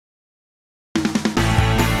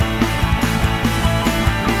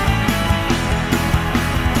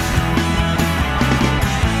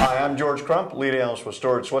George Crump, lead analyst with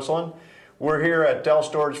Storage Switzerland. We're here at Dell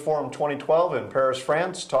Storage Forum 2012 in Paris,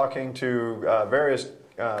 France, talking to various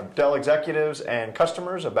Dell executives and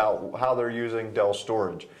customers about how they're using Dell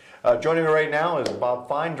Storage. Joining me right now is Bob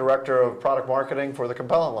Fine, Director of Product Marketing for the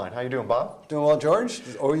Compellent line. How you doing, Bob? Doing well, George.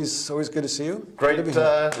 Always good to see you. Great.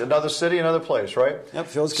 Another city, another place, right? Yep,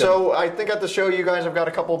 feels good. So I think at the show you guys have got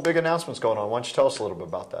a couple of big announcements going on. Why don't you tell us a little bit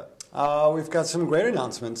about that? We've got some great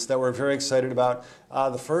announcements that we're very excited about.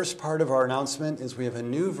 The first part of our announcement is we have a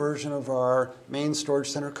new version of our main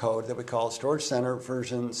Storage Center code that we call Storage Center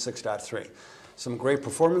version 6.3. Some great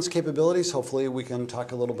performance capabilities. Hopefully we can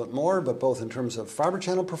talk a little bit more, but both in terms of fiber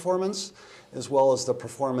channel performance as well as the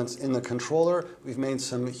performance in the controller. We've made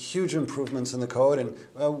some huge improvements in the code, and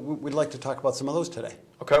we'd like to talk about some of those today.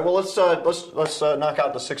 Okay, well let's knock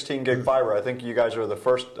out the 16 gig fiber. I think you guys are the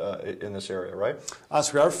first in this area, right?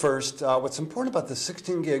 So we are first. What's important about the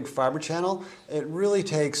 16 gig fiber channel, it really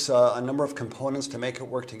takes a number of components to make it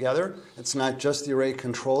work together. It's not just the array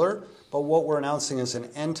controller, but what we're announcing is an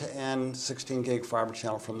end-to-end 16 gig fiber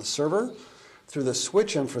channel from the server through the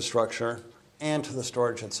switch infrastructure and to the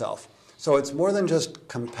storage itself. So it's more than just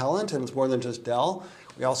Compellent and it's more than just Dell.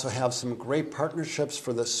 We also have some great partnerships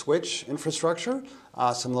for the switch infrastructure.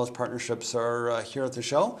 Some of those partnerships are here at the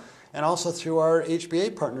show, and also through our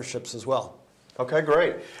HBA partnerships as well. Okay,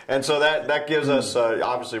 great. And so that gives us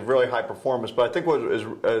obviously really high performance, but I think what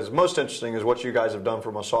is most interesting is what you guys have done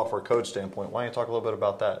from a software code standpoint. Why don't you talk a little bit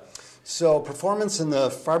about that? So performance in the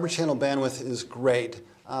fiber channel bandwidth is great,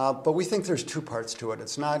 but we think there's two parts to it.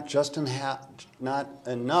 It's not just not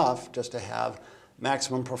enough just to have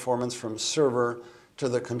maximum performance from server to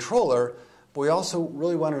the controller, but we also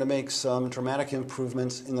really wanted to make some dramatic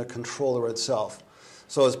improvements in the controller itself.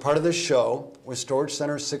 So as part of this show, with Storage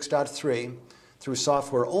Center 6.3, through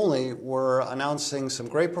software only, we're announcing some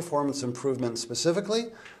great performance improvements specifically.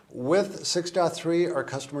 With 6.3, our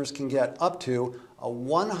customers can get up to a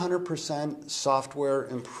 100% software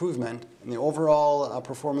improvement in the overall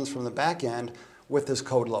performance from the back end with this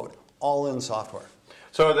code load, all in software.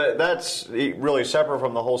 So that's really separate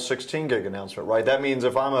from the whole 16 gig announcement, right? That means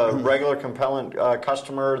if I'm a regular Compellent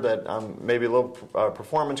customer that I'm maybe a little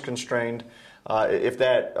performance constrained,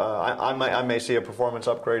 I may see a performance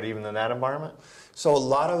upgrade even in that environment? So a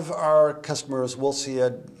lot of our customers will see a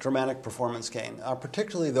dramatic performance gain,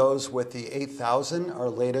 particularly those with the 8000, our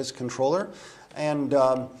latest controller. And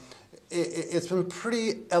it's been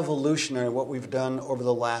pretty evolutionary what we've done over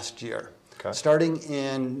the last year. Okay. Starting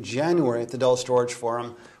in January at the Dell Storage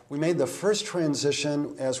Forum, we made the first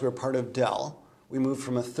transition as we were part of Dell. We moved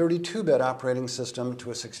from a 32-bit operating system to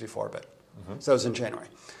a 64-bit. So that was in January.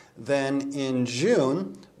 Then in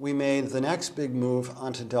June, we made the next big move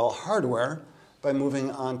onto Dell hardware by moving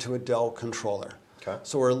onto a Dell controller. Okay.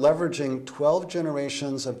 So we're leveraging 12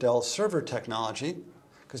 generations of Dell server technology,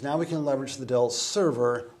 because now we can leverage the Dell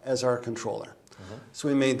server as our controller. So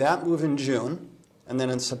we made that move in June, and then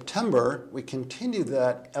in September, we continued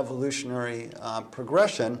that evolutionary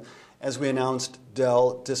progression as we announced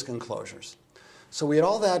Dell disk enclosures. So we had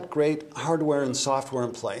all that great hardware and software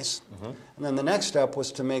in place, and then the next step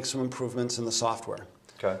was to make some improvements in the software.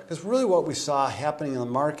 Because really what we saw happening in the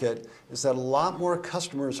market is that a lot more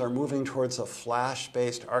customers are moving towards a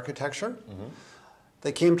flash-based architecture.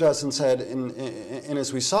 They came to us and said, and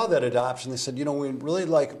as we saw that adoption, they said, you know, we'd really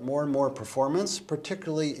like more and more performance,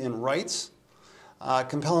 particularly in writes.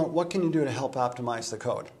 Compellent, what can you do to help optimize the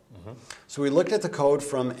code? So we looked at the code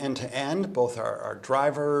from end to end, both our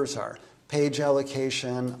drivers, our page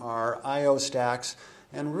allocation, our I/O stacks,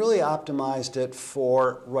 and really optimized it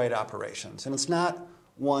for write operations. And it's not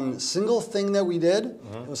one single thing that we did.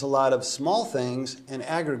 It was a lot of small things in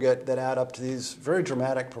aggregate that add up to these very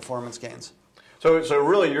dramatic performance gains. So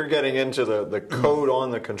really you're getting into the code on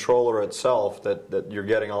the controller itself that you're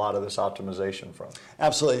getting a lot of this optimization from.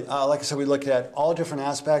 Absolutely. Like I said, we looked at all different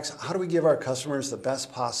aspects. How do we give our customers the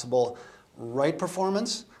best possible write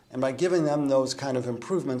performance? And by giving them those kind of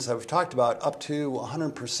improvements that we've talked about, up to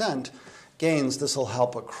 100% gains, this will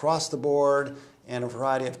help across the board in a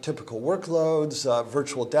variety of typical workloads,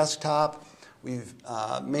 virtual desktop. We've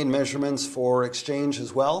made measurements for Exchange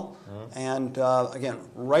as well. And again,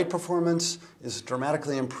 write performance is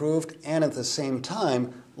dramatically improved, and at the same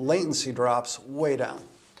time, latency drops way down.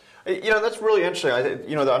 You know, that's really interesting.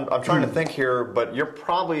 I'm trying to think here, but you're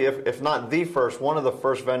probably, if not the first, one of the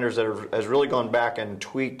first vendors that has really gone back and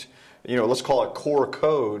tweaked, let's call it core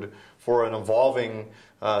code for an evolving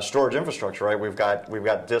storage infrastructure, right? We've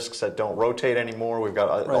got disks that don't rotate anymore. We've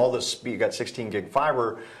got all this speed. You've got 16 gig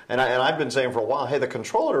fiber, and I've been saying for a while, hey, the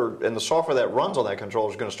controller and the software that runs on that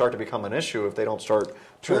controller is going to start to become an issue if they don't start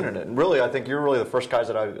tuning it. And really, I think you're really the first guys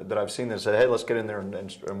that I've seen that say, hey, let's get in there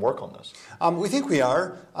and work on this. We think we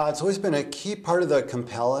are. It's always been a key part of the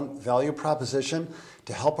Compellent value proposition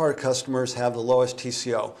to help our customers have the lowest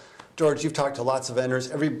TCO. George, you've talked to lots of vendors.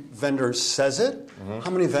 Every vendor says it. How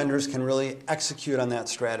many vendors can really execute on that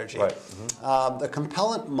strategy? Right. The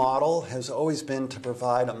Compellent model has always been to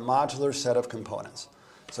provide a modular set of components.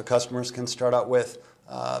 So customers can start out with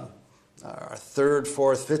our third,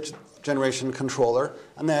 fourth, fifth generation controller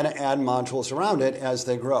and then add modules around it as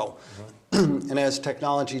they grow. And as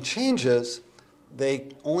technology changes, they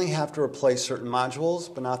only have to replace certain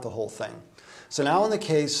modules, but not the whole thing. So now in the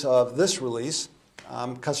case of this release,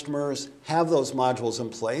 customers have those modules in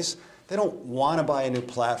place. They don't want to buy a new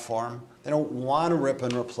platform. They don't want to rip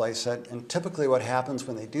and replace it. And typically what happens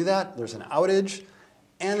when they do that, there's an outage,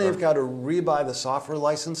 and they've got to rebuy the software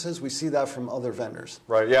licenses. We see that from other vendors.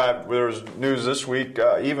 Right, yeah, there was news this week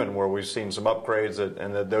even where we've seen some upgrades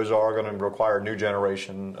and that those are going to require new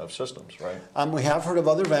generation of systems, right? We have heard of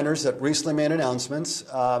other vendors that recently made announcements.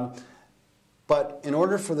 But in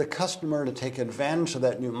order for the customer to take advantage of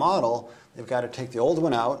that new model, they've got to take the old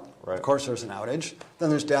one out. Right. Of course, there's an outage. Then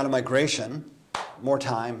there's data migration, more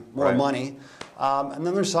time, more money, and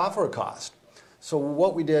then there's software cost. So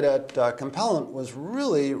what we did at Compellent was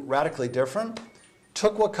really radically different.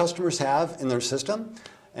 Took what customers have in their system,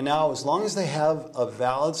 and now as long as they have a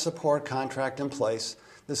valid support contract in place,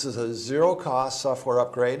 this is a zero-cost software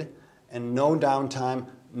upgrade and no downtime,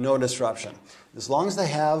 no disruption. As long as they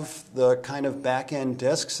have the kind of back-end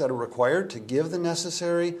disks that are required to give the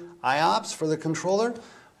necessary IOPS for the controller,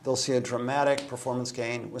 they'll see a dramatic performance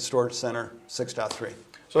gain with Storage Center 6.3.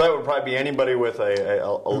 So that would probably be anybody with either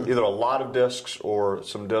a lot of disks or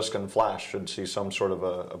some disk and flash should see some sort of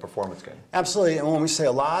a performance gain. Absolutely, and when we say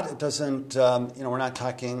a lot, it doesn't, we're not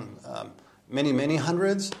talking many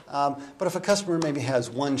hundreds, but if a customer maybe has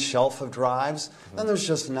one shelf of drives, then there's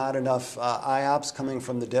just not enough IOPS coming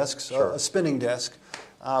from the disks, a spinning disk,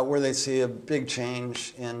 where they see a big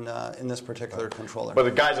change in this particular controller. But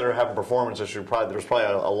the guys that are having performance issues, there's probably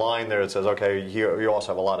a line there that says, okay, you also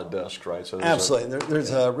have a lot of disks, right? So absolutely,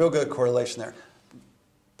 there's a real good correlation there.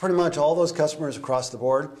 Pretty much all those customers across the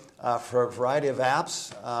board for a variety of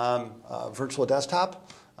apps, virtual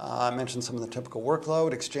desktop, I mentioned some of the typical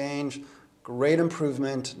workload, Exchange, great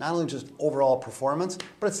improvement, not only just overall performance,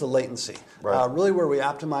 but it's the latency. Right. Really where we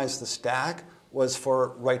optimized the stack was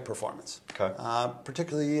for write performance. Okay.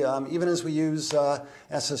 Particularly even as we use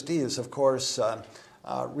SSDs, of course,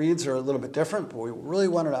 reads are a little bit different, but we really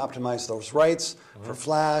wanted to optimize those writes for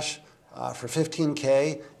flash, for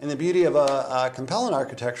 15K. And the beauty of a Compellent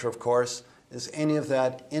architecture, of course, is any of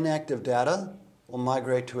that inactive data will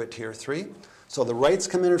migrate to a tier 3. So the writes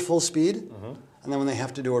come in at full speed, and then when they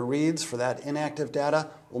have to do a reads for that inactive data,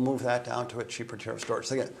 we'll move that down to a cheaper tier of storage.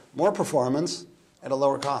 So again, more performance at a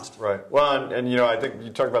lower cost. Right. Well, and I think you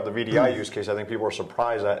talked about the VDI use case. I think people are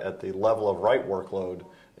surprised at the level of write workload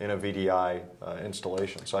in a VDI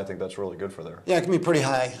installation. So I think that's really good for there. Yeah, it can be pretty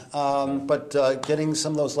high. But getting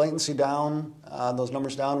some of those latency down, those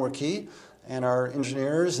numbers down were key. And our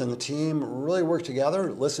engineers and the team really worked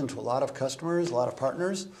together, listened to a lot of customers, a lot of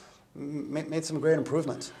partners, made some great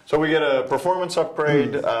improvements. So we get a performance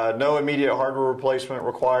upgrade, no immediate hardware replacement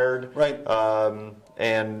required. Right.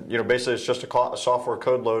 And basically it's just a software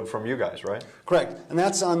code load from you guys, right? Correct. And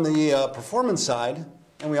that's on the performance side.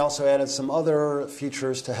 And we also added some other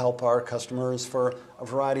features to help our customers for a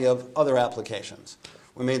variety of other applications.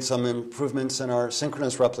 We made some improvements in our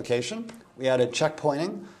synchronous replication. We added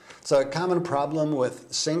checkpointing. It's a common problem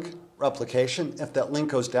with sync replication. If that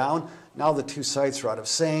link goes down, now the two sites are out of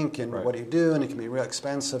sync, and what do you do? And it can be real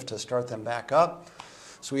expensive to start them back up.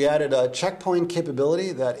 So we added a checkpoint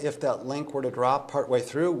capability that if that link were to drop partway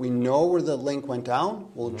through, we know where the link went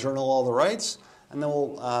down. We'll journal all the writes, and then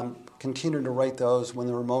we'll continue to write those when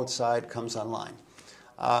the remote side comes online.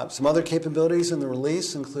 Some other capabilities in the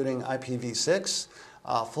release, including IPv6,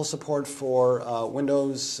 full support for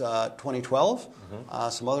Windows 2012,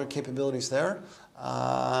 some other capabilities there.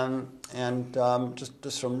 And just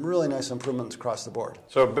some really nice improvements across the board.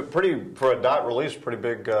 So for a dot release, pretty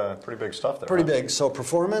big stuff there. Pretty big. So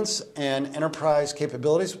performance and enterprise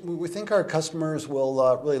capabilities. We think our customers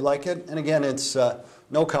will really like it. And again, it's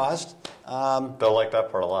no cost. They'll like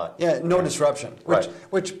that part a lot. Yeah, no disruption.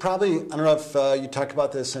 Which probably, I don't know if you talked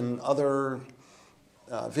about this in other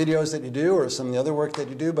videos that you do or some of the other work that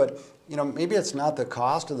you do, but maybe it's not the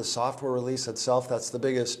cost of the software release itself that's the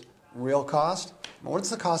biggest real cost. What's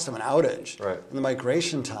the cost of an outage? Right. And the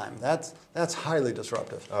migration time. That's highly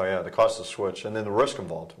disruptive. Oh yeah, the cost of switch, and then the risk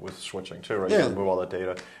involved with switching too, right? Yeah. You got to move all that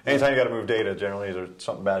data. Anytime you got to move data, generally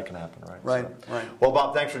something bad can happen, right? Right, So. right. Well,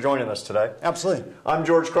 Bob, thanks for joining us today. Absolutely. I'm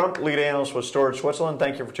George Crump, lead analyst with Storage Switzerland.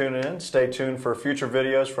 Thank you for tuning in. Stay tuned for future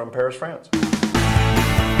videos from Paris, France.